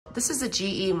This is a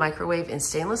GE microwave in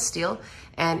stainless steel,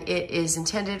 and it is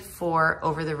intended for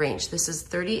over the range. This is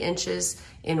 30 inches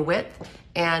in width,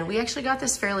 and we actually got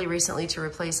this fairly recently to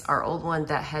replace our old one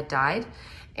that had died.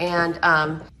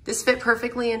 And this fit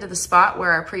perfectly into the spot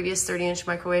where our previous 30-inch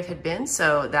microwave had been,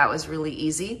 so that was really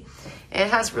easy. It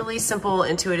has really simple,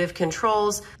 intuitive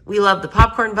controls. We love the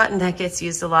popcorn button. That gets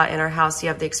used a lot in our house. You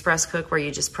have the express cook where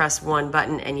you just press one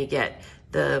button and you get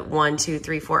the 1, 2,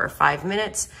 3, 4, or 5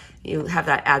 minutes. You have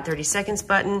that add 30 seconds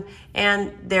button,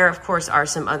 and there of course are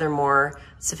some other more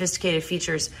sophisticated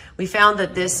features. We found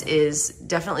that this is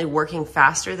definitely working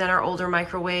faster than our older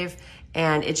microwave,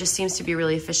 and it just seems to be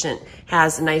really efficient.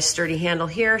 Has a nice sturdy handle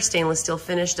here, stainless steel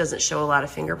finish, doesn't show a lot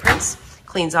of fingerprints,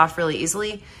 cleans off really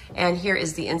easily. And here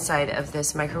is the inside of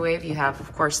this microwave. You have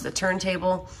of course the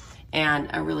turntable and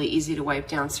a really easy to wipe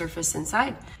down surface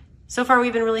inside. So far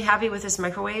we've been really happy with this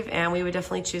microwave, and we would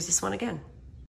definitely choose this one again.